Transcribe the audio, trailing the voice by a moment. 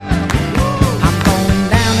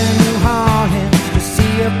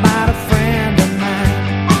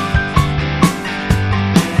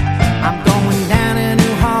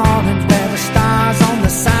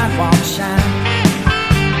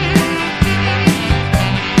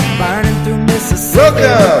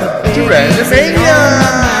Welcome to Randomania!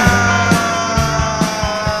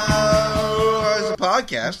 It's a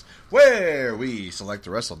podcast where we select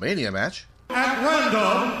a WrestleMania match at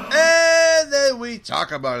random, and then we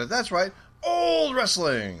talk about it. That's right, old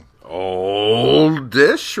wrestling.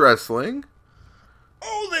 Oldish wrestling.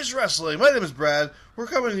 Oldish wrestling. My name is Brad. We're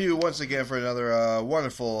coming to you once again for another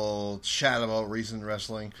wonderful chat about recent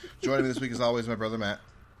wrestling. Joining me this week, as always, my brother Matt.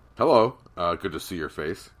 Hello. Good to see your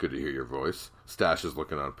face. Good to hear your voice. Stash is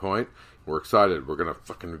looking on point. We're excited. We're going to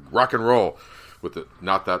fucking rock and roll with it.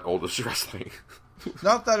 Not that oldish wrestling.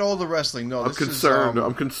 Not that old of wrestling, no. I'm concerned.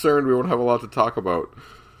 I'm concerned we won't have a lot to talk about.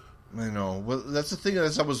 I know. Well, that's the thing.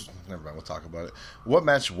 Never mind, we'll talk about it. What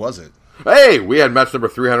match was it? Hey, we had match number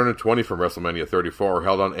 320 from WrestleMania 34,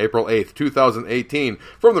 held on April 8th, 2018,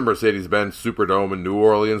 from the Mercedes-Benz Superdome in New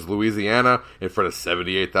Orleans, Louisiana, in front of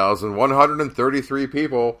 78,133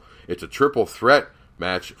 people. It's a triple threat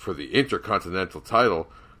match for the Intercontinental title.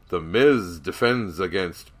 The Miz defends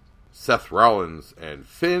against Seth Rollins and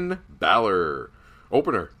Finn Balor.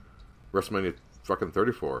 Opener, WrestleMania fucking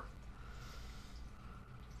 34.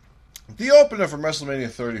 The opener from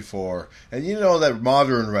WrestleMania 34, and you know that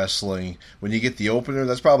modern wrestling, when you get the opener,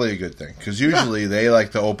 that's probably a good thing, because usually they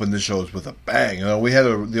like to open the shows with a bang. You know, we had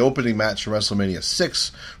the opening match for WrestleMania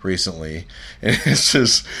 6 recently, and it's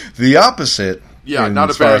just the opposite. Yeah,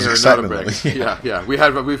 not a banger, not a banger. Yeah. We've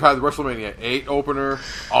had WrestleMania 8 opener,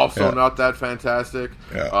 also not that fantastic.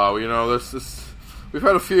 Yeah. You know, we've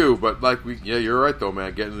had a few, but you're right though,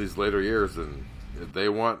 man. Getting these later years, and they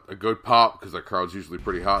want a good pop because the crowd's usually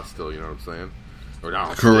pretty hot still. You know what I'm saying? Or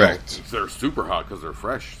not correct. Still, they're super hot because they're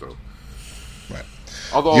fresh. So, right.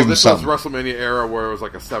 Although this was WrestleMania era where it was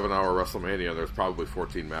like a 7-hour WrestleMania, there's probably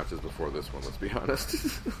 14 matches before this one. Let's be honest.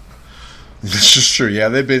 This is true. Yeah,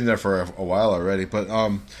 they've been there for a while already. But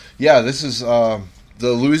this is the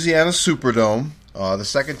Louisiana Superdome. The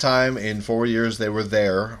second time in 4 years they were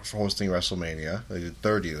there for hosting WrestleMania. They did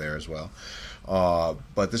 30 there as well.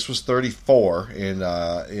 But this was 34, and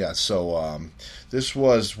this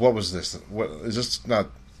was, what was this? What is this? Not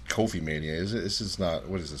Kofi Mania, is it? This is not.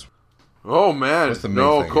 What is this? Oh man,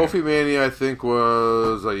 no, Kofi here? Mania I think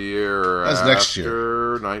was a year. That's after next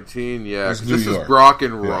year. 19. Yeah, this is Brock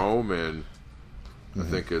and Roman. I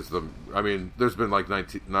think is the. I mean, there's been like 9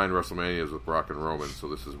 WrestleManias with Brock and Roman, so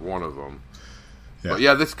this is one of them. Yeah.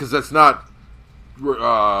 But this because that's not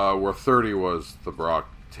where 30 was the Brock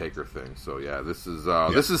Taker thing. So this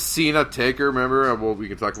is Cena Taker. Remember, we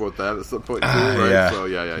can talk about that at some point too, right? Yeah. So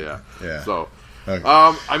yeah. So, okay.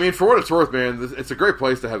 I mean, for what it's worth, man, it's a great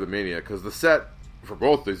place to have the Mania because the set for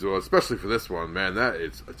both these, especially for this one, man,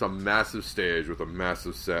 it's a massive stage with a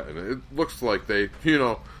massive set, and it looks like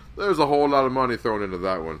there's a whole lot of money thrown into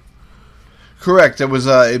that one. Correct. It was.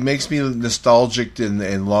 It makes me nostalgic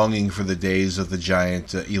and longing for the days of the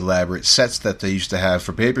giant, elaborate sets that they used to have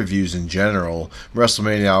for pay-per-views in general.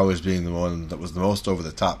 WrestleMania always being the one that was the most over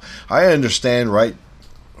the top. I understand, right,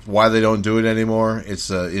 why they don't do it anymore.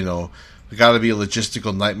 It's it got to be a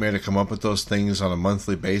logistical nightmare to come up with those things on a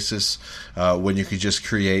monthly basis when you could just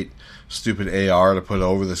create stupid AR to put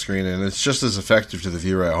over the screen, and it's just as effective to the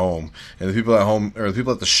viewer at home. And the people at home, or the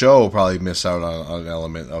people at the show, probably miss out on an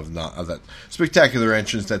element of that spectacular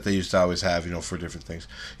entrance that they used to always have, for different things.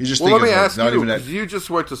 You just let me ask you, because you just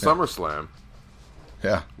went to SummerSlam.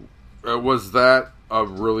 Yeah. Was that a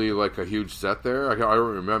really a huge set there? I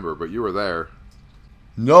don't remember, but you were there.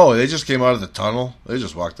 No, they just came out of the tunnel. They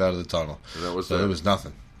just walked out of the tunnel. And that was there was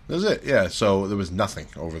nothing. That was it. Yeah, so there was nothing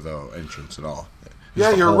over the entrance at all.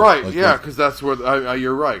 Yeah, you're right. Because that's what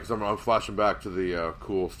you're right. Because I'm flashing back to the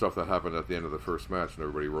cool stuff that happened at the end of the first match, and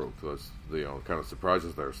everybody wrote those, kind of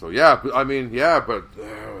surprises there. So but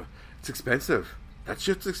it's expensive. That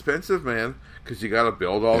shit's expensive, man. Because you got to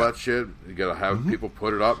build all that shit. You got to have people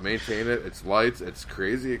put it up, maintain it. It's lights. It's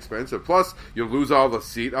crazy expensive. Plus, you lose all the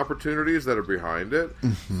seat opportunities that are behind it.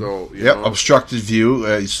 So obstructed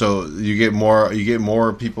view. So you get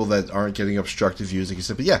more people that aren't getting obstructed views, like you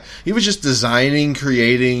said. But even just designing,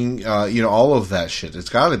 creating, all of that shit. It's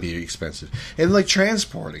got to be expensive, and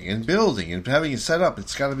transporting and building and having it set up.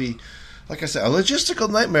 It's got to be. Like I said, a logistical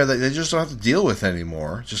nightmare that they just don't have to deal with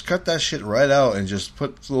anymore. Just cut that shit right out and just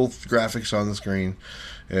put little graphics on the screen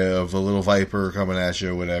of a little Viper coming at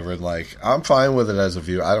you or whatever. And I'm fine with it as a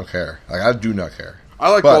viewer. I don't care. I do not care. I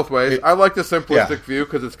like both ways. I like the simplistic view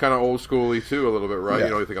because it's kind of old schooly too, a little bit, right?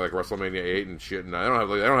 Yeah. You think of WrestleMania 8 and shit, and they didn't have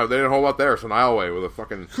a whole lot there. It's an aisleway with a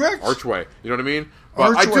fucking archway. You know what I mean?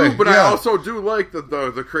 But I also do like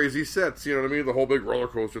the crazy sets. You know what I mean? The whole big roller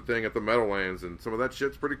coaster thing at the Meadowlands, and some of that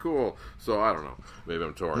shit's pretty cool. So I don't know. Maybe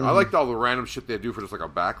I'm torn. I liked all the random shit they do for just a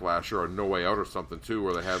Backlash or a No Way Out or something too,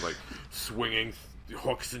 where they had swinging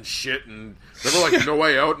hooks and shit. And remember, like, No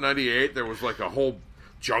Way Out in 98, there was, like, a whole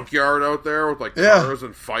junkyard out there with, like, cars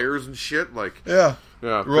and fires and shit. Like, yeah.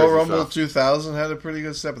 Royal Rumble stuff. 2000 had a pretty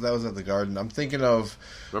good set, but that was at the Garden. I'm thinking of...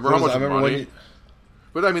 Remember how much money?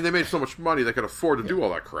 But, I mean, they made so much money, they could afford to do all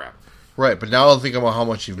that crap. Right, but now I'll think about how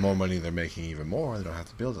much more money they're making even more. They don't have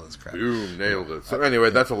to build all this crap. Boom, nailed it. So anyway,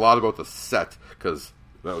 that's a lot about the set, because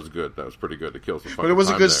that was good. That was pretty good to kill some fucking But it was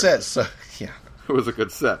a good there. set, so, yeah. It was a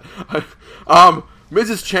good set.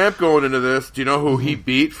 Mrs. Champ going into this, do you know who he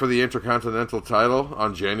beat for the Intercontinental title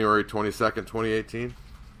on January 22nd, 2018?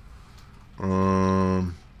 Let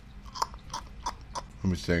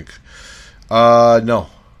me think. No.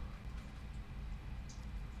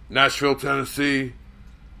 Nashville, Tennessee,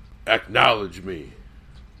 Acknowledge Me.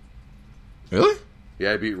 Really?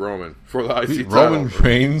 Yeah, I beat Roman for the IC title. Roman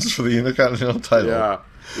Reigns for the Intercontinental title.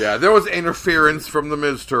 Yeah. There was interference from the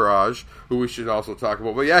Miz Taraj, who we should also talk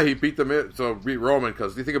about. But yeah, he beat the Miz, so beat Roman,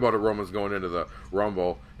 because you think about it, Roman's going into the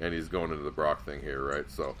Rumble, and he's going into the Brock thing here, right?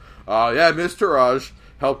 So, Miz Taraj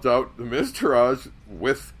helped out the Miz Taraj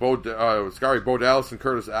with Bo Dallas and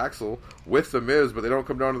Curtis Axel with the Miz, but they don't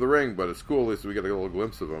come down to the ring. But it's cool, at least we get a little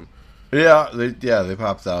glimpse of them. Yeah, they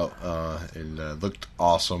popped out and looked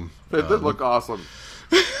awesome. They did look awesome.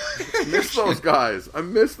 I miss those guys.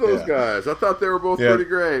 Guys. I thought they were both pretty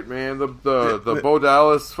great, man. The Bo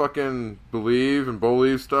Dallas fucking Believe and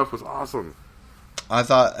Believe stuff was awesome. I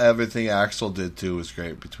thought everything Axel did too was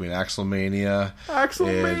great between Axelmania.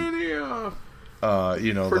 Axelmania.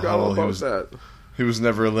 The whole he was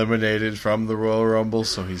never eliminated from the Royal Rumble,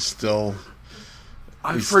 so he's still.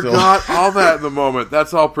 I forgot all that in the moment.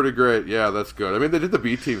 That's all pretty great. Yeah, that's good. I mean, they did the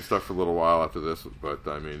B Team stuff for a little while after this, but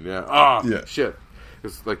I mean, shit.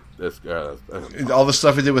 It's like all the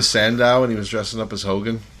stuff he did with Sandow when he was dressing up as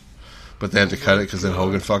Hogan, but they had to cut it because then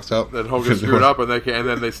Hogan fucked up. Then Hogan screwed up, and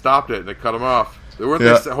then they stopped it and they cut him off. They weren't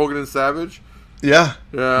they Hogan and Savage. Yeah,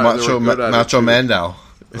 Macho Mandow.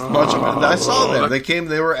 I saw them.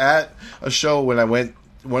 They were at a show when I went.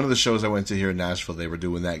 One of the shows I went to here in Nashville, they were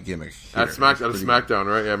doing that gimmick. At SmackDown,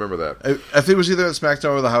 right? Yeah, I remember that. I think it was either at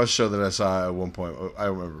SmackDown or the house show that I saw at one point. I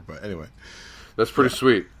don't remember, but anyway. That's pretty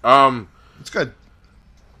sweet. It's good.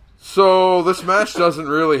 So, this match doesn't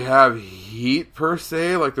really have heat, per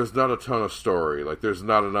se. Like, there's not a ton of story. Like, there's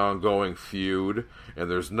not an ongoing feud,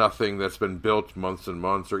 and there's nothing that's been built months and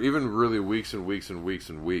months, or even really weeks and weeks and weeks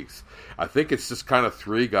and weeks. I think it's just kind of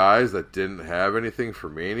three guys that didn't have anything for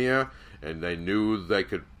Mania, and they knew they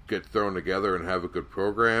could get thrown together and have a good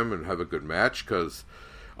program and have a good match, because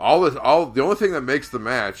the only thing that makes the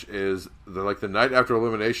match is the night after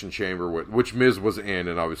Elimination Chamber, which Miz was in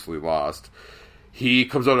and obviously lost. He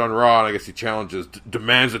comes out on Raw, and I guess he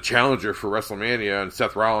demands a challenger for WrestleMania, and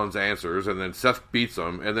Seth Rollins answers, and then Seth beats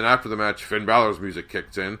him, and then after the match, Finn Balor's music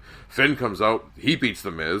kicks in. Finn comes out, he beats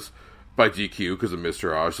The Miz by DQ because of Miz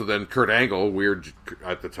Taraj. So then Kurt Angle, weird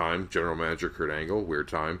at the time, general manager Kurt Angle, weird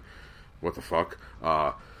time. What the fuck?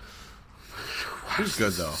 He's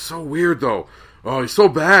good, though. So weird, though. Oh, he's so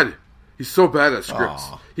bad. He's so bad at scripts.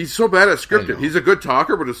 He's so bad at scripted. He's a good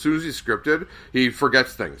talker, but as soon as he's scripted, he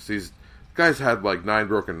forgets things. Guy's had like 9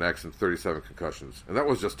 broken necks and 37 concussions, and that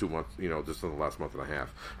was just 2 months, just in the last month and a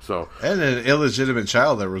half. So, and an illegitimate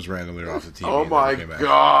child that was randomly off the TV. Oh my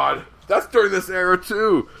god, that's during this era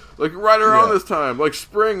too, like right around this time, like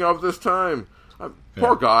spring of this time.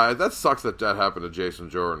 Poor guy. That sucks that happened to Jason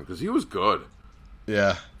Jordan because he was good.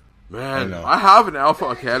 Yeah, man, I have an Alpha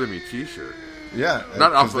Academy T-shirt. Yeah,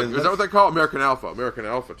 not Alpha. Is that what they call it? American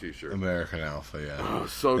Alpha T-shirt. American Alpha, yeah. Oh,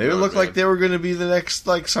 so they good, looked like they were going to be the next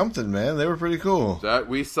something, man. They were pretty cool. That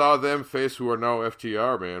we saw them face who are now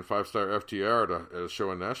FTR, man, 5-star FTR at a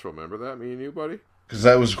show in Nashville. Remember that? Me and you, buddy. Because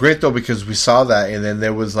that was great though, because we saw that, and then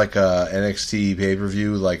there was like a NXT pay per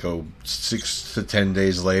view, 6 to 10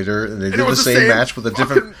 days later, and they did the same match with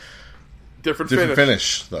a different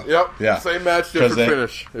finish though. Yep. Yeah. Same match, different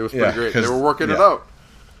finish. It was pretty great. They were working it out.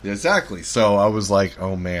 Exactly. So I was like,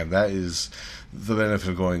 oh man, that is the benefit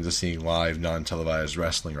of going to seeing live, non-televised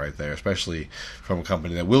wrestling right there, especially from a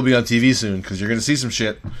company that will be on TV soon, because you're going to see some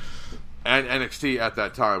shit. And NXT at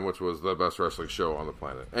that time, which was the best wrestling show on the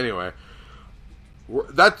planet. Anyway,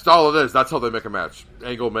 that's all it is. That's how they make a match.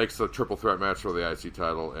 Angle makes a triple threat match for the IC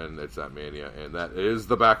title, and it's at Mania, and that is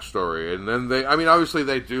the backstory. And then obviously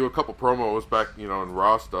they do a couple promos back, in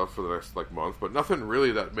Raw stuff for the next month, but nothing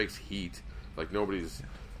really that makes heat. Like nobody's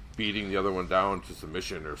beating the other one down to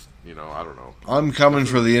submission, or I don't know. I'm coming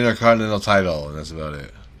for the Intercontinental title, and that's about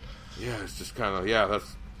it. Yeah, it's just kind of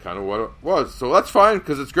that's kind of what it was. So that's fine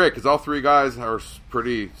because it's great because all three guys are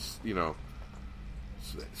pretty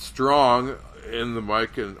strong in the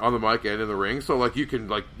mic and on the mic and in the ring, so like you can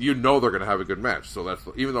like they're gonna have a good match. So that's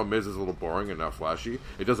even though Miz is a little boring and not flashy,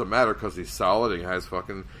 it doesn't matter because he's solid and he has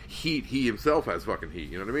fucking heat. He himself has fucking heat.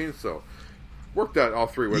 You know what I mean? So worked out. All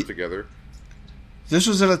three went together. This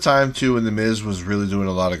was at a time too when the Miz was really doing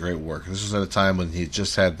a lot of great work. This was at a time when he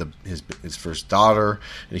just had his first daughter,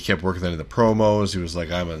 and he kept working that in the promos. He was like,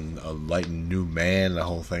 "I'm a enlightened new man," the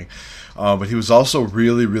whole thing. But he was also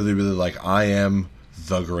really, really, really like, "I am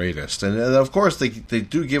the greatest." And of course, they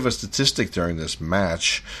do give a statistic during this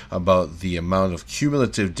match about the amount of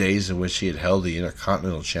cumulative days in which he had held the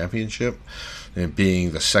Intercontinental Championship, and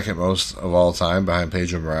being the second most of all time behind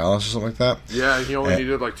Pedro Morales or something like that. Yeah, and he only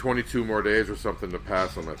needed like 22 more days or something to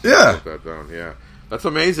pass him. Yeah. Put that down. Yeah, that's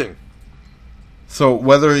amazing. So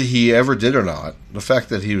whether he ever did or not, the fact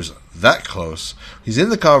that he was that close, he's in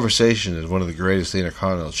the conversation as one of the greatest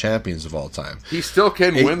Intercontinental champions of all time. He still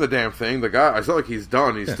can win the damn thing. The guy, I feel like he's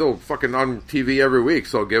done. He's still fucking on TV every week,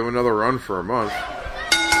 so give him another run for a month.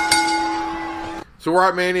 So we're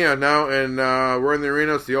at Mania now, and we're in the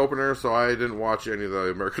arena. It's the opener, so I didn't watch any of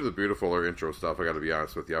the America the Beautiful or intro stuff, I got to be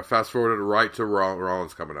honest with you. I fast-forwarded right to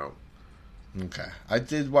Rollins coming out. Okay. I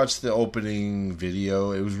did watch the opening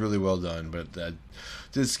video. It was really well done, but I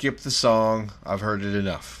did skip the song. I've heard it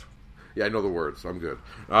enough. Yeah, I know the words. I'm good.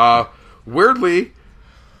 Weirdly,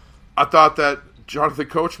 I thought that Jonathan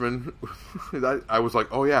Coachman, I was like,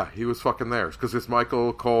 oh yeah, he was fucking there. Because it's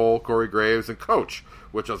Michael Cole, Corey Graves, and Coach.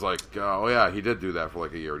 Which I was like, oh yeah, he did do that for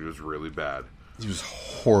like a year. He was really bad. He was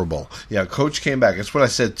horrible. Yeah, Coach came back. That's what I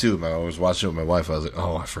said too. When I was watching it with my wife, I was like,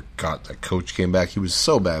 oh, I forgot that Coach came back. He was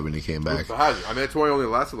so bad when he came back. I mean, that's why he only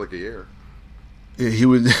lasted like a year. He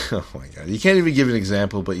would, oh my god, you can't even give an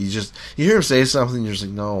example, but you hear him say something, and you're just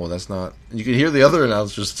like, no, that's not. And you can hear the other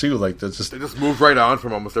announcers too, like that's just. They just move right on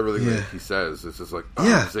from almost everything that he says. It's just like,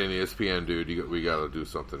 yeah, saying ESPN, dude, we got to do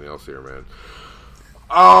something else here, man.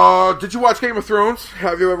 Did you watch Game of Thrones?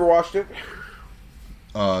 Have you ever watched it?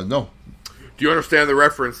 No. Do you understand the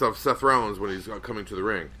reference of Seth Rollins when he's coming to the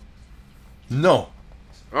ring? No.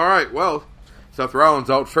 All right, well, Seth Rollins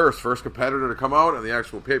out first competitor to come out on the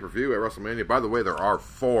actual pay-per-view at WrestleMania. By the way, there are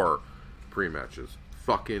 4 pre-matches.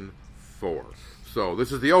 Fucking 4. So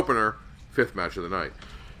this is the opener, 5th match of the night.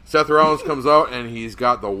 Seth Rollins comes out, and he's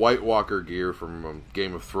got the White Walker gear from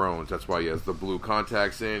Game of Thrones. That's why he has the blue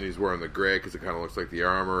contacts in. He's wearing the gray because it kind of looks like the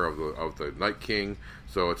armor of the Night King.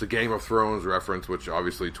 So it's a Game of Thrones reference, which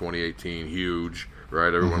obviously 2018, huge,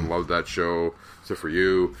 right? Everyone loved that show, except for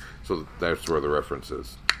you. So that's where the reference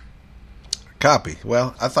is. Copy.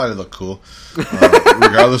 Well, I thought it looked cool,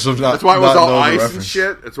 regardless of not. That's why it was all ice and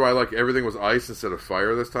shit. That's why like everything was ice instead of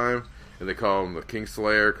fire this time, and they call him the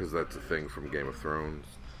Kingslayer because that's a thing from Game of Thrones.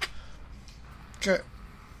 Okay.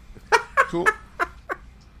 Cool.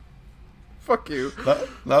 Fuck you.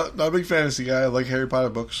 Not a big fantasy guy. I like Harry Potter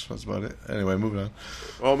books. That's about it. Anyway, moving on.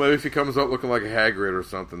 Well, maybe if he comes up looking like a Hagrid or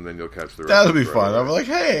something, then you'll catch the rest. That'll be fun. I'll be like,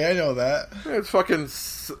 hey, I know that. Yeah, it's like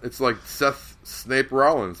Seth Snape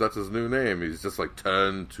Rollins. That's his new name. He's just like,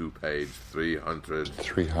 turn to page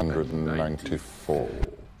 394.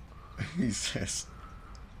 He says.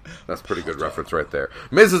 That's a pretty good reference right there.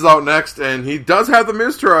 Miz is out next, and he does have the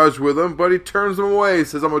Miztourage with him, but he turns him away. He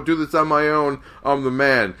says, I'm going to do this on my own. I'm the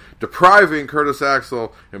man. Depriving Curtis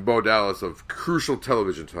Axel and Bo Dallas of crucial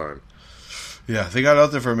television time. Yeah, they got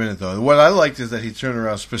out there for a minute, though. What I liked is that he turned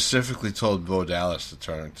around, specifically told Bo Dallas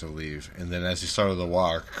to leave, and then as he started to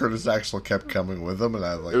walk, Curtis Axel kept coming with him, and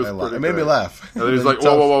it made me laugh. And then he's like,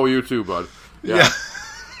 whoa, you too, bud. Yeah.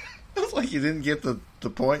 I was like, you didn't get the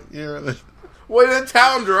point here? Well, he didn't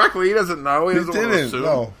tell him directly. He doesn't know. He doesn't want to assume.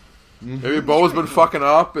 No. Maybe Bo's been fucking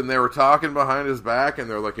up, and they were talking behind his back, and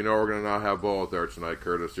they're like, we're going to not have Bo out there tonight,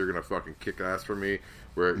 Curtis. You're going to fucking kick ass for me.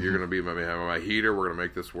 You're going to be my heater. We're going to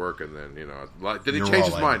make this work. And then, then he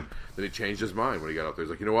changed his mind. Then he changed his mind when he got out there. He's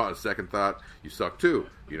like, you know what? On second thought, you suck too.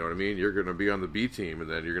 You know what I mean? You're going to be on the B team, and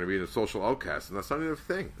then you're going to be in a social outcast. And that's not even a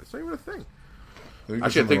thing. That's not even a thing.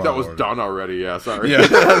 Actually, I think that was done already. Yeah, sorry. Yeah.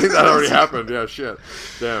 I think that already happened. Yeah, shit.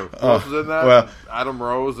 Damn. Who else was in that? Well, Adam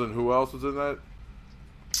Rose, and who else was in that?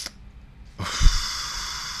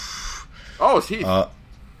 Oh, it's Heath.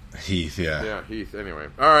 Heath, yeah. Yeah, Heath. Anyway.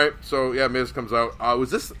 All right. So, yeah, Miz comes out. Was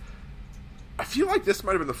this... I feel like this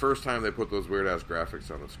might have been the first time they put those weird-ass graphics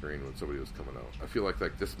on the screen when somebody was coming out. I feel like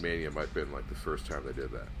this Mania might have been like the first time they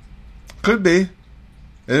did that. Could be.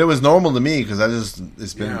 And it was normal to me because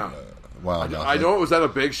it's been... Yeah. Wow, I know it was at a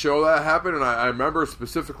big show that happened, and I remember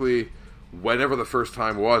specifically whenever the first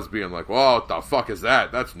time was being like, well, what the fuck is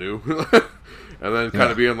that? That's new. And then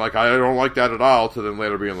kind of being like, I don't like that at all, to then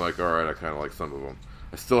later being like, all right, I kind of like some of them.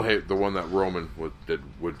 I still hate the one that Roman would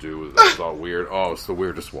do. That was all weird. Oh, it's the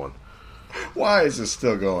weirdest one. Why is it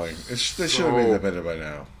still going? They should have made that better by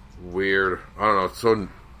now. Weird. I don't know. It's so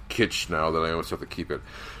kitsch now that I almost have to keep it.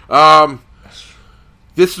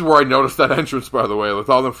 This is where I noticed that entrance, by the way, with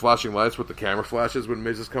all them flashing lights with the camera flashes when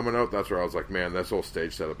Miz is coming out. That's where I was like, man, this whole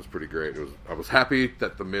stage setup is pretty great. I was happy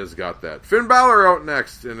that the Miz got that. Finn Balor out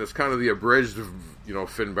next, and it's kind of the abridged,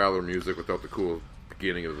 Finn Balor music without the cool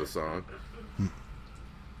beginning of the song.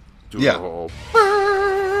 Doing the whole...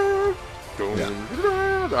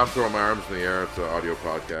 I'm throwing my arms in the air. It's an audio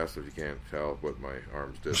podcast, if you can't tell what my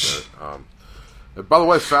arms did there. And by the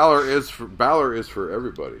way, Balor is for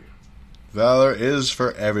everybody. Valor is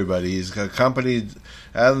for everybody. He's accompanied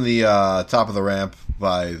on the top of the ramp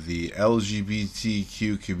by the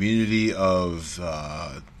LGBTQ community of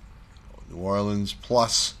New Orleans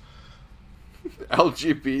plus.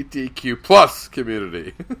 LGBTQ plus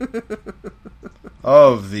community.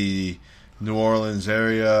 Of the New Orleans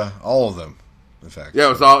area. All of them, in fact. Yeah,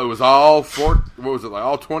 it was all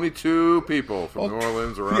all 22 people from New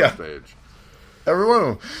Orleans were on stage. Every one of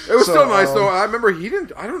them. It was still nice, though. I remember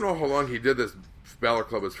I don't know how long he did this Balor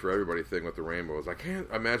Club is for everybody thing with the rainbows. I can't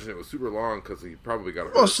imagine it was super long because he probably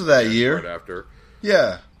got most of that year. Right after.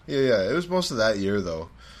 Yeah. It was most of that year, though.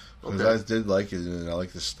 Because I did like it, and I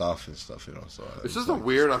like the stuff and stuff, So this is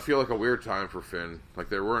I feel like a weird time for Finn. Like,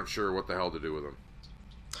 they weren't sure what the hell to do with him.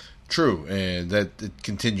 True, and that it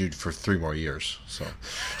continued for 3 more years, so...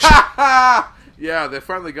 Yeah, they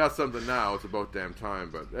finally got something now. It's about damn time,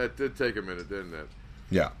 but it did take a minute, didn't it?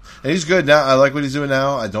 Yeah. And he's good now. I like what he's doing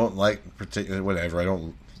now. I don't like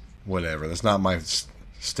whatever. That's not my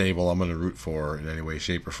stable I'm going to root for in any way,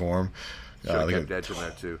 shape, or form. Should have kept Edge in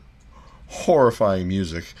that, too. Horrifying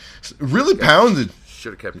music. Really pounded.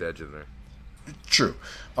 Should have kept Edge in there. True.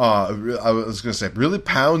 I was going to say, really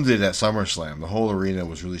pounded at SummerSlam. The whole arena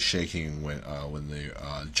was really shaking when the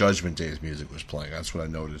Judgment Day's music was playing. That's what I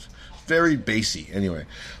noticed. Very bassy. Anyway.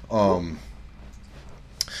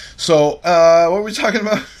 So, what were we talking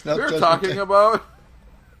about? We were talking about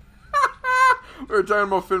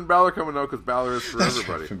Finn Balor coming out because Balor is for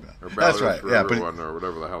everybody. Or Balor is for everyone, or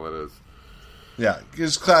whatever the hell it is. Yeah,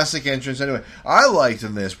 his classic entrance. Anyway, I liked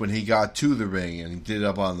in this when he got to the ring and he did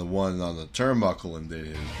up on the one on the turnbuckle and did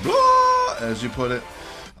his blah, as you put it,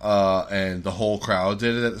 and the whole crowd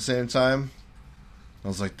did it at the same time. I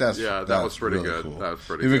was like, that was pretty really good. Cool. That was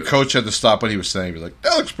pretty Even good. Coach had to stop what he was saying. He was like,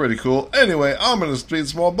 that looks pretty cool. Anyway, I'm going to speed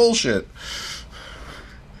some more bullshit.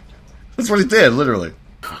 That's what he did, literally.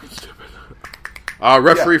 Fucking stupid.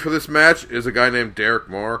 Referee for this match is a guy named Derek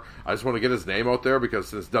Moore. I just want to get his name out there because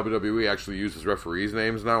since WWE actually uses referees'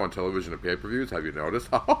 names now on television and pay-per-views, have you noticed?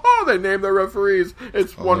 They name their referees.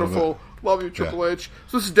 It's wonderful. Love you, Triple H.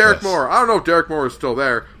 So this is Derek Moore. I don't know if Derek Moore is still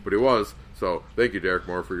there, but he was. So thank you, Derek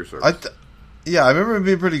Moore, for your service. I remember him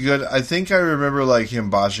being pretty good. I think I remember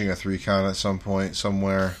him botching a 3 count at some point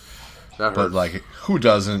somewhere. That hurts. But who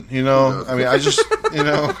doesn't? Who doesn't? I mean, I just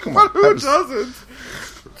come on. Who doesn't?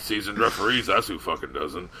 Seasoned referees, that's who fucking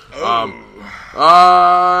doesn't.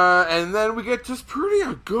 And then we get just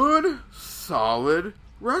a good, solid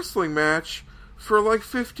wrestling match for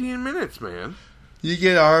 15 minutes, man. You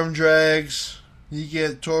get arm drags, you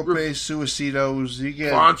get torpe suicidos, you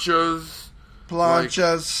get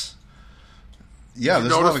planchas. Yeah, you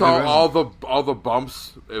notice all the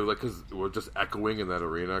bumps, because it was just echoing in that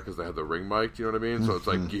arena because they had the ring mic. You know what I mean? So it's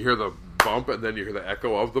like you hear the bump and then you hear the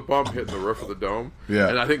echo of the bump hitting the roof of the dome. Yeah,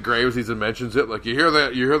 and I think Graves even mentions it. Like you hear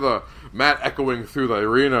the mat echoing through the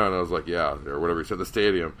arena, and I was like, yeah, or whatever he said, the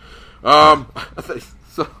stadium. So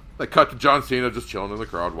they cut to John Cena just chilling in the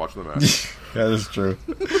crowd watching the match. Yeah, that's true.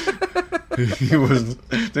 He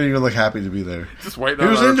didn't even look happy to be there. Just waiting.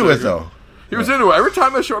 He was into it though. He was into it. Every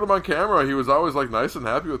time they showed him on camera, he was always nice and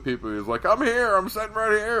happy with people. He was like, "I'm here. I'm sitting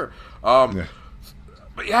right here."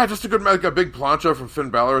 But yeah, just a big plancha from Finn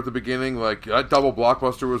Balor at the beginning. That double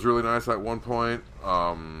blockbuster was really nice at one point.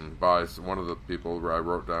 By one of the people I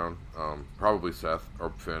wrote down, probably Seth or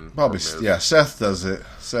Finn. Probably, or Seth does it.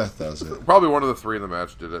 Probably one of the 3 in the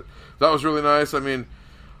match did it. That was really nice. I mean,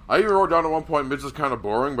 I even wrote down at one point, Miz is kind of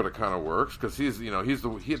boring, but it kind of works because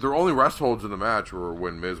their only rest holds in the match were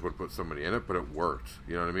when Miz would put somebody in it, but it worked.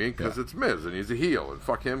 You know what I mean? Because it's Miz and he's a heel, and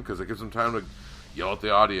fuck him because it gives him time to yell at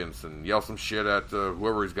the audience and yell some shit at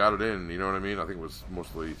whoever he's got it in. You know what I mean? I think it was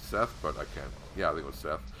mostly Seth, but I can't. Yeah, I think it was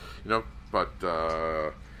Seth.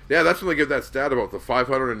 That's when they give that stat about the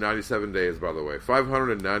 597 days. By the way,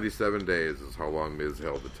 597 days is how long Miz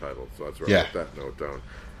held the title. So that's where I wrote that note down.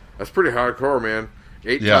 That's pretty hardcore, man.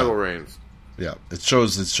 8 title reigns. Yeah, it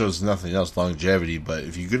shows nothing else, longevity. But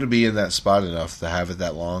if you're going to be in that spot enough to have it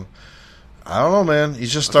that long, I don't know, man.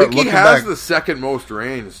 He's just I think looking he has back. the second most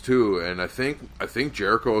reigns too, and I think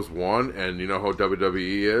Jericho's won. And you know how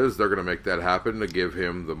WWE is; they're going to make that happen to give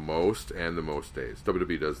him the most and the most days.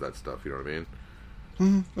 WWE does that stuff. You know what I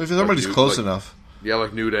mean? If somebody's close enough. Yeah,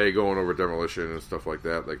 like New Day going over Demolition and stuff like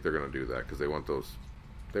that. Like they're going to do that because they want those.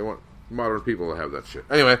 They want modern people to have that shit.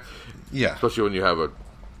 Anyway, Yeah. especially when you have a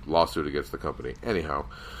lawsuit against the company. Anyhow,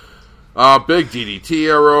 big DDT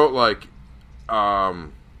arrow like.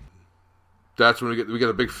 That's when we get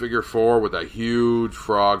a big figure 4 with that huge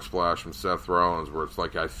frog splash from Seth Rollins, where it's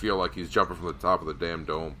like I feel like he's jumping from the top of the damn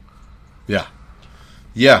dome. Yeah.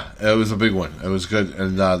 Yeah, it was a big one. It was good,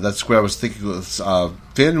 and that's what I was thinking.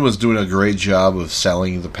 Finn was doing a great job of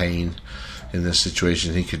selling the pain in this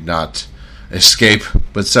situation. He could not escape,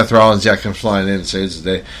 but Seth Rollins, comes flying in and saves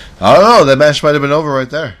the day. I don't know, that match might have been over right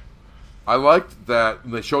there. I liked that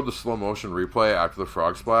when they showed the slow motion replay after the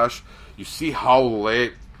frog splash. You see how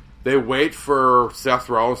late they wait for Seth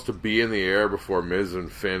Rollins to be in the air before Miz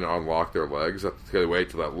and Finn unlock their legs. They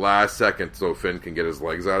wait till that last second so Finn can get his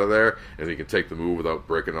legs out of there and he can take the move without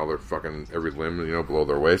breaking all their fucking every limb, below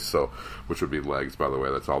their waist. So, which would be legs, by the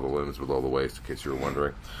way. That's all the limbs below the waist, in case you were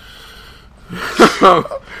wondering.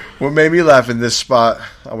 What made me laugh in this spot,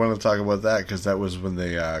 I want to talk about that because that was when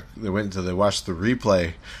they watched the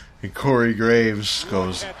replay. And Corey Graves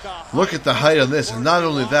goes, look at the height on this, and not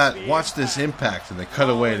only that, watch this impact. And they cut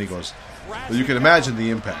away, and he goes, well, you can imagine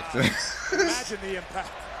the impact. It's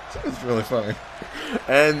really funny.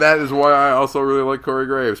 And that is why I also really like Corey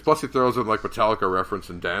Graves. Plus he throws in like Metallica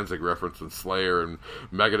reference and Danzig reference and Slayer and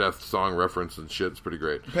Megadeth song reference and shit. It's pretty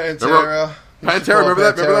great. Pantera. Remember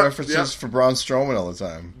that? References for Braun Strowman all the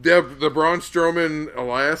time. Yeah, the Braun Strowman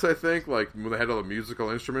Elias, I think, like when they had all the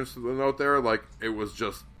musical instruments out there, like it was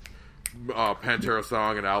just Pantera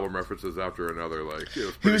song and album references after another. Like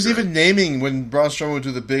he was even naming when Braun Strowman would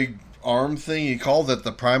do the big arm thing. He called it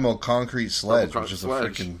the Primal Concrete Sledge, which is a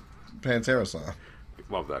freaking Pantera song.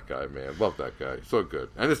 Love that guy, man. Love that guy. So good.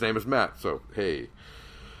 And his name is Matt. So hey,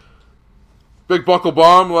 big buckle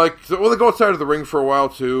bomb. Like, they go outside of the ring for a while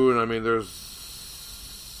too. And I mean,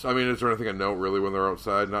 is there anything to note really when they're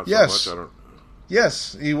outside? Not so much. I don't.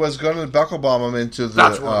 Yes, he was going to buckle bomb him into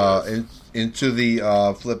the into the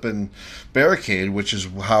flipping barricade, which is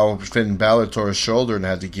how Finn Balor tore his shoulder and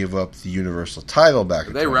had to give up the Universal title back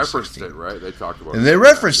in 2016. They referenced it, right? They talked about it. And they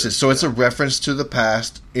referenced it, so it's a reference to the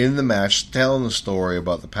past in the match, telling the story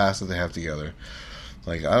about the past that they have together.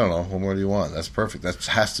 Like, I don't know, what more do you want? That's perfect. That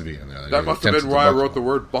has to be in there. That must have been why I wrote the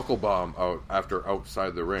word buckle bomb out after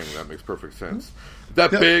outside the ring. That makes perfect sense.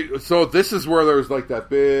 So this is where there's like that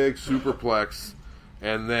big superplex.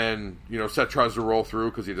 And then, Seth tries to roll through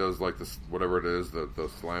because he does, like, this, whatever it is, the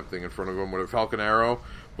slam thing in front of him with a Falcon Arrow.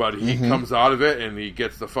 But he comes out of it, and he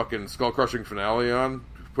gets the fucking skull-crushing finale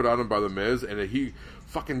put on him by The Miz, and he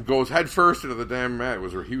fucking goes head first into the damn mat. It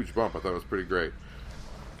was a huge bump. I thought it was pretty great.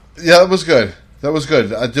 Yeah, that was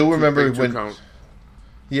good. I do remember when... count.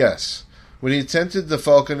 Yes. When he attempted the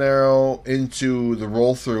Falcon Arrow into the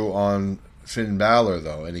roll-through on Finn Balor,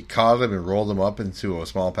 though, and he caught him and rolled him up into a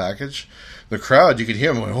small package... The crowd, you could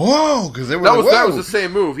hear them going, "Whoa!" Because they were that was the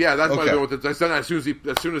same move. Yeah, that's what I did with it. As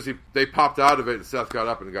soon as they popped out of it, and Seth got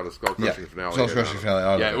up and got a skull crushing finale. Skull crushing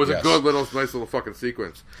finale. Yeah, it was a good nice little fucking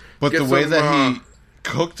sequence. But the way that he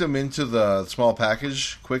cooked him into the small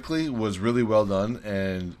package quickly was really well done,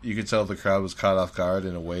 and you could tell the crowd was caught off guard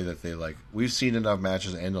in a way that they like. We've seen enough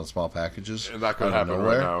matches end on small packages, and that could happen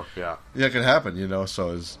right now. Yeah, it could happen.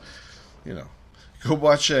 So it's Go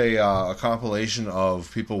watch a compilation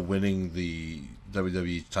of people winning the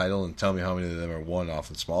WWE title and tell me how many of them are won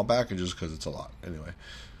off in small packages, because it's a lot. Anyway.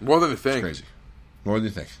 More than you think. It's crazy. More than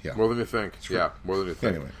you think, yeah. More than you think, yeah. More than you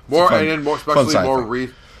think. Anyway.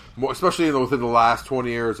 Especially within the last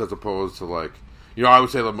 20 years as opposed to, like, I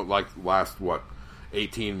would say, like, last,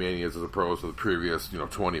 18 Manias as opposed to the previous,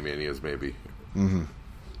 20 Manias maybe. Mm-hmm.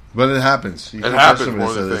 But it happens. It happens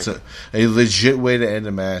more than it's a legit way to end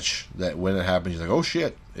a match that when it happens, you're like, oh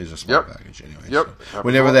shit, is a small package anyway. Yep. So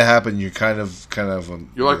whenever that happens, you're kind of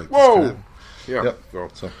you're like, whoa. Yeah.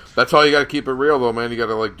 Yep. So that's how you got to keep it real, though, man. You got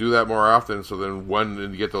to do that more often. So then when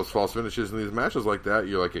you get those false finishes in these matches like that,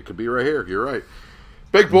 you're like, it could be right here. You're right.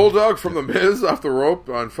 Big bulldog from the Miz off the rope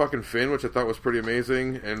on fucking Finn, which I thought was pretty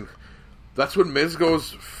amazing. And that's when Miz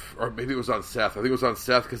goes, or maybe it was on Seth. I think it was on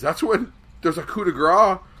Seth, because that's when there's a coup de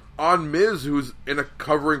grace on Miz, who's in a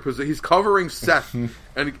covering position. He's covering Seth, and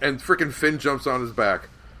freaking Finn jumps on his back.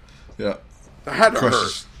 Yeah. That had to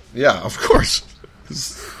hurt. Yeah, of course.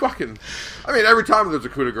 Fucking... every time there's a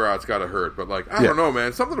coup de grace, it's got to hurt. But, I don't know,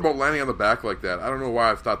 man. Something about landing on the back like that. I don't know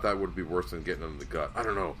why I thought that would be worse than getting in the gut. I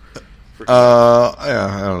don't know. Yeah,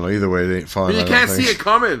 I don't know. Either way, it ain't fun. You can't see it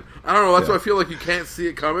coming. I don't know. That's Yeah. why I feel like you can't see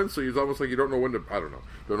it coming. So it's almost like you don't know when to. I don't know.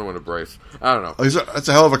 Don't know when to brace. I don't know. That's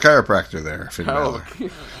a hell of a chiropractor there, Finn Balor.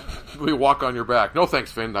 We walk on your back. No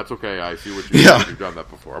thanks, Finn. That's okay. I see what you Yeah. You've done that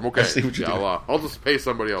before. I'm okay. I see what you did. I'll just pay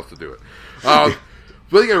somebody else to do it. But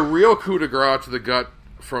they get a real coup de grace to the gut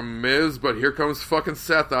from Miz, but here comes fucking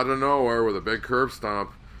Seth out of nowhere with a big curb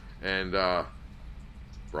stomp, and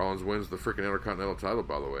Rollins wins the freaking Intercontinental title,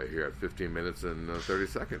 by the way, here at 15 minutes and 30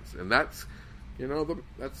 seconds. And that's,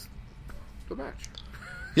 that's the match.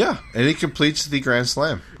 Yeah, and he completes the Grand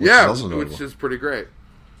Slam. Which is pretty great.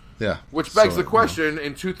 Yeah. Which begs the question,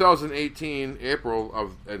 in 2018, in April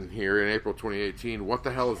 2018, what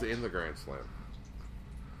the hell is in the Grand Slam?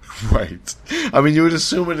 Right. I mean, you would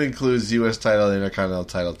assume it includes U.S. title, Intercontinental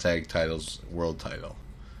title, tag titles, world title.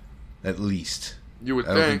 At least. You would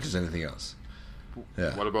I don't think there's anything else.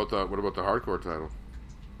 Yeah. What about the hardcore title?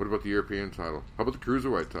 What about the European title? How about the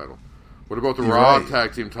Cruiserweight title? What about the Raw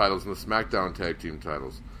tag team titles and the SmackDown tag team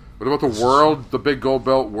titles? What about the big gold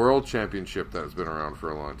belt world championship that has been around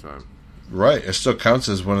for a long time? Right. It still counts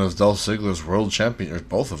as one of Dolph Ziggler's world champions,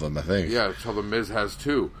 both of them, I think. Yeah, so the Miz has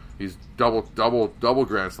two. He's double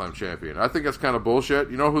Grand Slam champion. I think that's kind of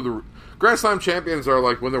bullshit. You know who the Grand Slam champions are?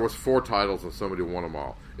 Like when there was 4 titles and somebody won them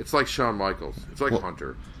all. It's like Shawn Michaels. It's like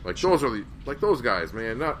Hunter. Like those are those guys,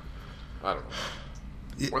 man. I don't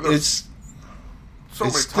know. When there's so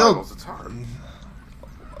many titles, it's hard.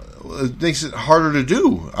 It makes it harder to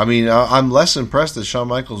do. I mean, I'm less impressed that Shawn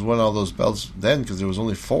Michaels won all those belts then because there was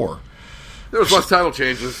only 4. There was less title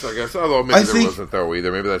changes, I guess. Although maybe there wasn't though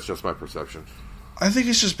either. Maybe that's just my perception. I think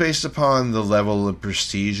it's just based upon the level of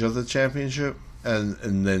prestige of the championship, and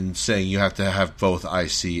then saying you have to have both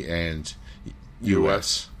IC and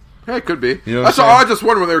US. Hey, it could be. You know that's all. I just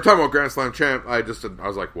wondered when they were talking about Grand Slam champ. I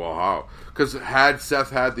was like, well, how? Because had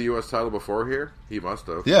Seth had the US title before here, he must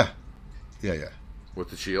have. Yeah.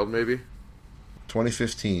 With the Shield, maybe.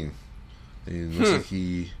 2015. It looks like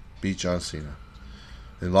he beat John Cena.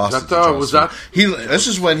 And lost it to John Cena. This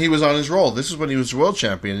is when he was on his roll. This is when he was world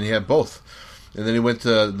champion, and he had both. And then he went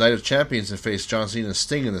to Night of Champions and faced John Cena and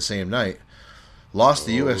Sting in the same night. Lost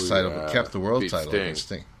the U.S. title, but kept the world title against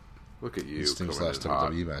Sting. Look at you. In Sting's last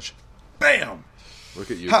WWE match. Bam! Look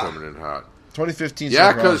at you coming in hot. 2015.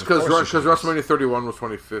 Yeah, because WrestleMania 31 was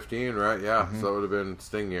 2015, right? Yeah, so that would have been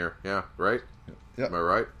Sting year. Yeah, right? Yep. Am I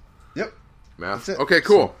right? Yep. Math. Okay,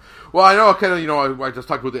 cool. Well, I know kind of, I just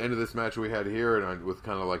talked about the end of this match we had here, and with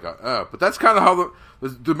kind of like but that's kind of how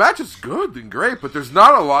the match is good and great, but there's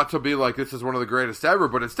not a lot to be like, this is one of the greatest ever,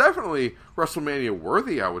 but it's definitely WrestleMania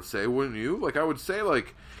worthy, I would say, wouldn't you? Like, I would say,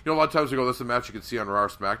 like, a lot of times we go, this is a match you can see on Raw or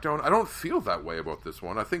SmackDown. I don't feel that way about this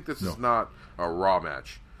one. I think this is not a Raw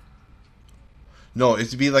match. No,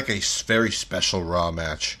 it'd be like a very special Raw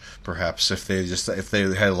match, perhaps, if they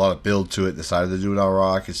had a lot of build to it, decided to do it on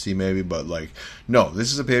Raw, I could see maybe, but no,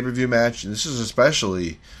 this is a pay-per-view match, and this is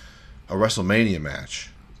especially a WrestleMania match.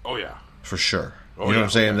 Oh, yeah. For sure. You know what I'm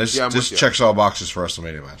saying? Yeah. This checks all boxes for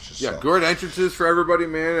WrestleMania matches. Yeah, so. good entrances for everybody,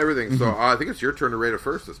 man, everything. So I think it's your turn to rate it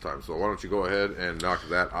first this time, so why don't you go ahead and knock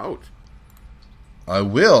that out? I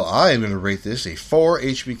will. I am going to rate this a 4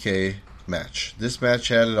 HBK match. This match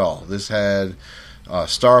had it all. This had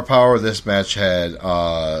star power. This match had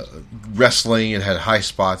wrestling. It had high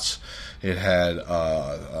spots. It had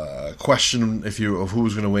a question of who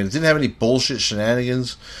was going to win. It didn't have any bullshit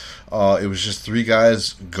shenanigans. It was just 3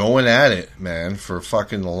 guys going at it, man, for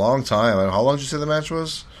fucking a long time. How long did you say the match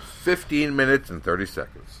was? 15 minutes and 30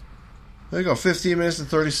 seconds. There you go. 15 minutes and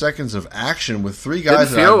 30 seconds of action with 3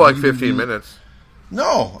 guys. Didn't feel like 15 minutes.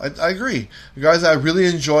 No, I agree. The guys I really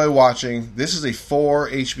enjoy watching. This is a 4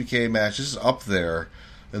 HBK match. This is up there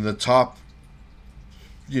in the top,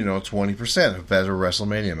 20% of better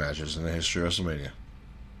WrestleMania matches in the history of WrestleMania.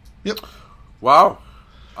 Yep. Wow.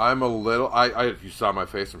 I'm a little... you saw my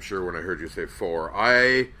face, I'm sure, when I heard you say 4.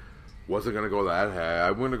 I wasn't going to go that high.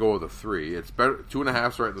 I'm going to go with a 3. It's better.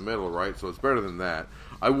 2.5's right in the middle, right? So it's better than that.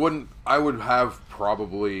 I would have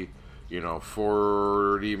probably...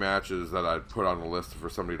 40 matches that I'd put on the list for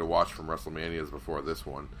somebody to watch from WrestleManias before this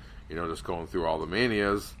one. Just going through all the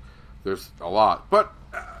Manias, there's a lot, but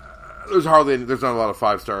there's not a lot of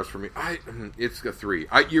 5 stars for me. It's a 3.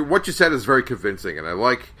 What you said is very convincing, and I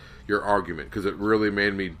like your argument because it really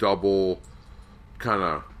made me double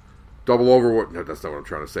over what. No, that's not what I'm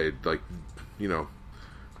trying to say. Like,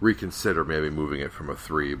 reconsider maybe moving it from a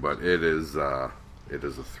 3, but it is a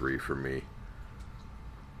 3 for me.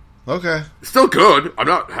 Okay. Still good. I'm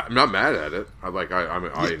not mad at it.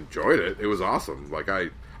 I enjoyed it. It was awesome. Like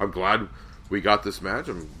I'm glad we got this match.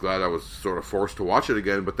 I'm glad I was sort of forced to watch it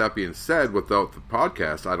again. But that being said, without the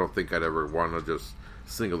podcast, I don't think I'd ever want to just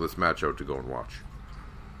single this match out to go and watch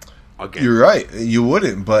again. You're right. You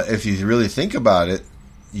wouldn't, but if you really think about it,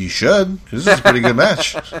 you should. This is a pretty good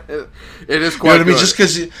match. It is quite good. I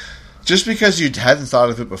mean? Just because you hadn't thought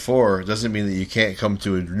of it before doesn't mean that you can't come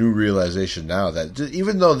to a new realization now that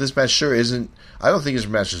even though this match sure isn't, I don't think this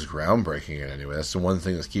match is groundbreaking in any way. That's the one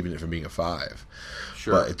thing that's keeping it from being a 5.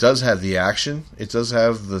 Sure. But it does have the action. It does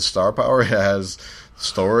have the star power. It has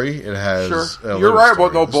story. It has... Sure. You're right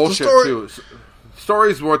about no bullshit, too.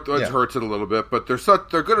 Story's what hurts it a little bit, but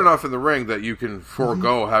they're good enough in the ring that you can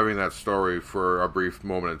forego having that story for a brief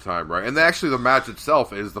moment in time, right? And actually the match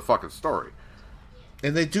itself is the fucking story.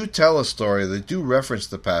 And they do tell a story. They do reference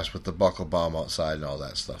the past with the buckle bomb outside and all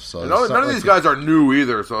that stuff. So none of these guys are new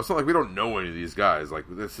either. So it's not like we don't know any of these guys. Like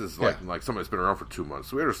this is like somebody that's been around for 2 months.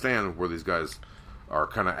 So we understand where these guys are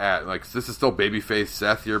kind of at. Like this is still babyface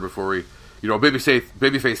Seth here before we,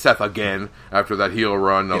 babyface Seth again after that heel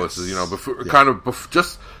run. No, this is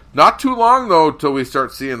just not too long though till we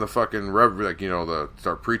start seeing the fucking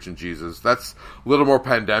start preaching Jesus. That's a little more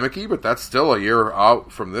pandemic-y, but that's still a year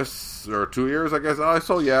out from this, or 2 years, I guess.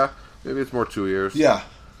 So yeah, maybe it's more 2 years. Yeah,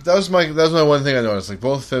 that was my one thing I noticed. Like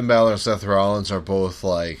both Finn Balor and Seth Rollins are both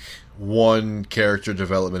like one character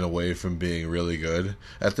development away from being really good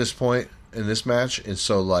at this point in this match, and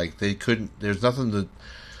so like they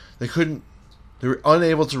were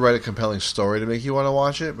unable to write a compelling story to make you want to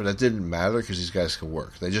watch it, but that didn't matter because these guys can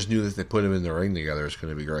work. They just knew that if they put them in the ring together, it's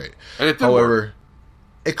going to be great. And it did work.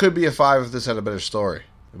 It could be a 5 if this had a better story.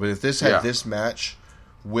 But if this had this match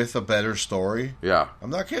with a better story, I'm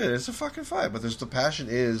not kidding. It's a fucking 5. But the passion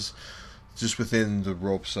is just within the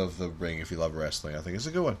ropes of the ring. If you love wrestling, I think it's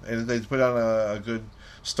a good one. And they put on a good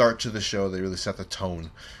start to the show. They really set the tone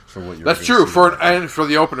for what you're. That's true for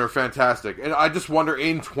the opener. Fantastic. And I just wonder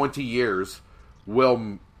in 20 years.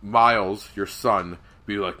 Will Miles, your son,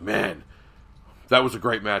 be like, man, that was a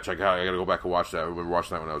great match. I got to go back and watch that. I remember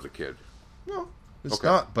watching that when I was a kid. No, it's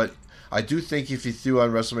not. But I do think if you threw on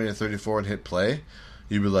WrestleMania 34 and hit play,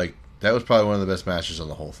 you'd be like, that was probably one of the best matches on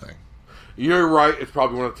the whole thing. You're right. It's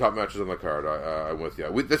probably one of the top matches on the card. I'm with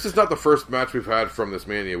you. This is not the first match we've had from this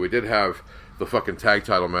Mania. We did have the fucking tag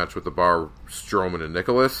title match with the Bar, Strowman, and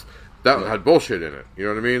Nicholas. That had bullshit in it. You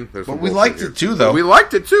know what I mean? But we liked it too, though. We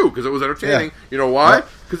liked it too because it was entertaining. Yeah. You know why?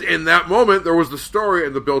 Because in that moment there was the story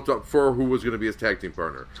and the build-up for who was going to be his tag team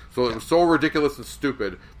partner. So it was so ridiculous and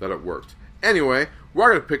stupid that it worked. Anyway, we're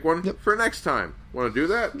going to pick one for next time. Want to do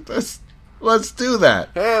that? Let's do that.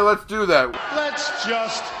 Hey, let's do that. Let's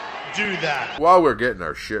just do that. While we're getting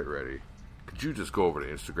our shit ready, could you just go over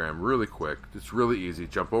to Instagram really quick? It's really easy.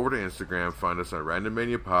 Jump over to Instagram, find us on Random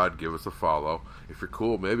Mania Pod, give us a follow. If you're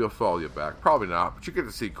cool, maybe I'll follow you back. Probably not, but you get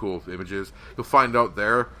to see cool images. You'll find out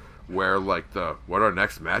there where what our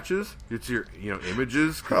next match is. It's your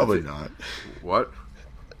images. Probably not. What?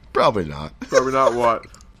 Probably not. Probably not what?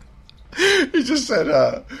 He just said,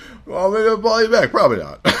 well, maybe I'll follow you back. Probably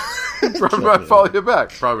not. Probably not follow you back.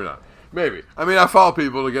 Probably not. Maybe. I mean, I follow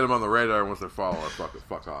people to get them on the radar, and once they follow, I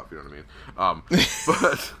fuck off. You know what I mean?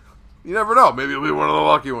 But you never know. Maybe you'll be one of the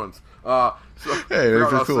lucky ones. Hey,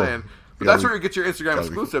 that's cool. Saying. But that's where you get your Instagram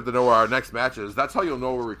exclusive to know where our next match is. That's how you'll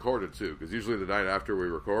know we're recorded, too. Because usually the night after we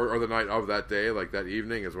record, or the night of that day, like that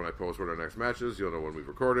evening, is when I post what our next match is. You'll know when we've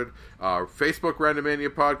recorded. Facebook, Random Mania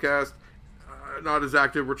Podcast. Not as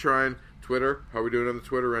active. We're trying. Twitter. How are we doing on the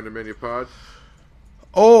Twitter, Random Mania Pod?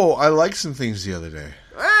 Oh, I liked some things the other day.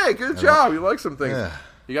 Hey, good job. You like some things. Yeah.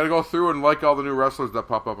 You got to go through and like all the new wrestlers that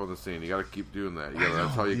pop up on the scene. You got to keep doing that.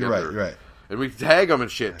 That's how you get there. You're right. And we tag them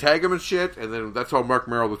and shit. And then that's how Mark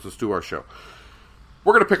Merrill listens to our show.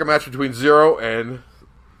 We're going to pick a match between 0 and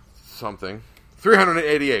something.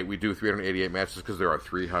 388. We do 388 matches because there are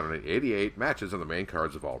 388 matches on the main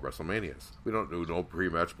cards of all WrestleManias. We don't do no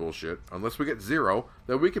pre-match bullshit. Unless we get 0,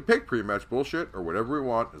 then we can pick pre-match bullshit or whatever we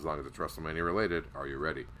want as long as it's WrestleMania related. Are you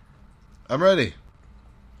ready? I'm ready.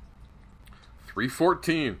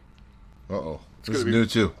 314. Uh-oh. This is new,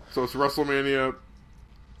 too. So it's WrestleMania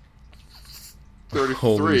 33.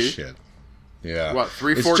 Holy shit. Yeah. What,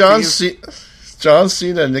 314? It's John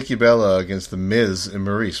Cena and Nikki Bella against The Miz and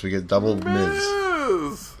Maurice. We get double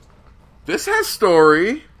Miz. This has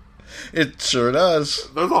story. It sure does.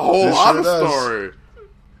 There's a whole lot of story.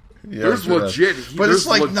 Yeah, there's legit. But it's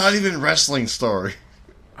like not even wrestling story.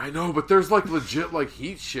 I know, but there's like legit like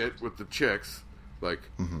heat shit with the chicks. Like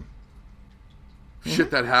shit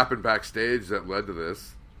that happened backstage that led to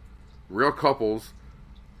this. Real couples.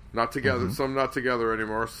 Not together. Some not together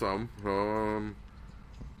anymore. Some.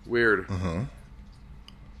 Weird.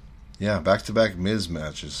 Yeah, back-to-back Miz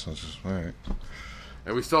matches. All right.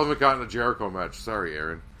 And we still haven't gotten a Jericho match. Sorry,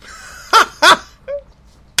 Aaron.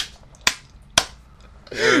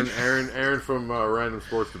 Aaron from Random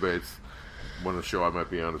Sports Debates. One of the show I might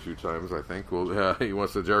be on a few times, I think. Well, he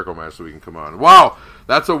wants the Jericho match so we can come on. Wow!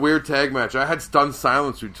 That's a weird tag match. I had stunned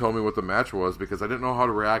silence who told me what the match was because I didn't know how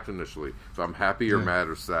to react initially. So I'm happy or mad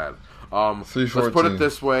or sad. Let's put it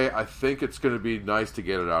this way. I think it's going to be nice to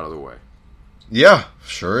get it out of the way. Yeah,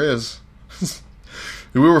 sure is.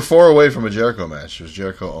 We were 4 away from a Jericho match. It was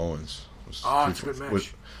Jericho Owens. It's a good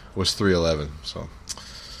match. Was 3-11, so.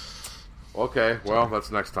 Okay, well, that's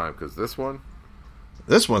next time, because this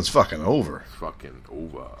one's fucking over. It's fucking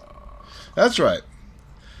over. That's right.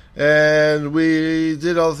 And we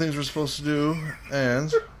did all the things we're supposed to do,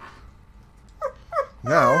 and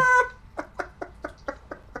now...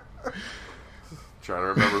 Trying to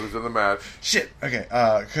remember who's in the match. Shit. Okay.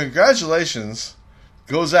 Congratulations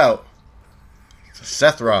goes out to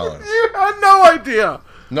Seth Rollins. You had no idea.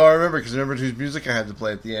 No, I remember because I remembered whose music I had to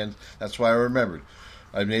play at the end. That's why I remembered.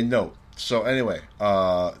 I made note. So anyway,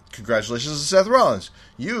 congratulations to Seth Rollins.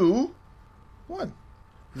 You won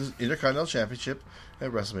the Intercontinental Championship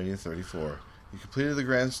at WrestleMania 34. You completed the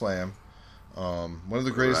Grand Slam. One of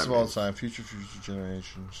the greatest of all time. Future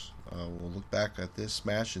generations will look back at this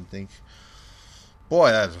match and think,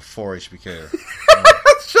 boy, that's a 4 HBK.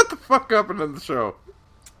 Shut the fuck up and end the show.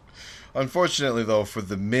 Unfortunately, though, for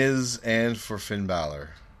The Miz and for Finn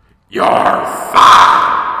Balor, you're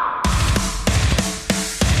fired!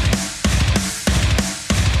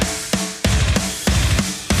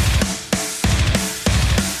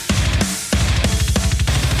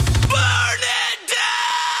 Burn it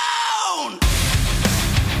down!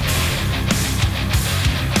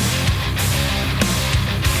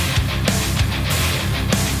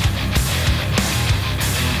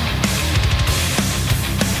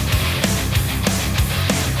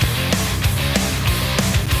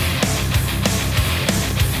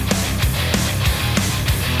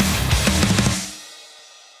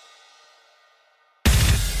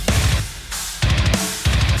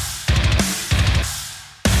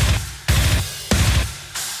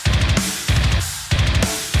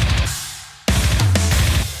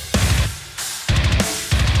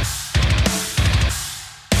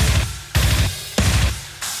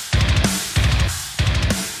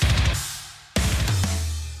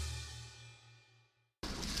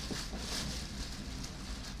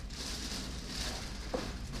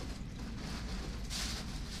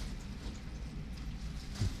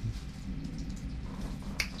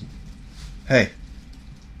 hey,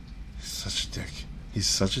 he's such a dick. He's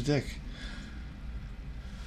such a dick.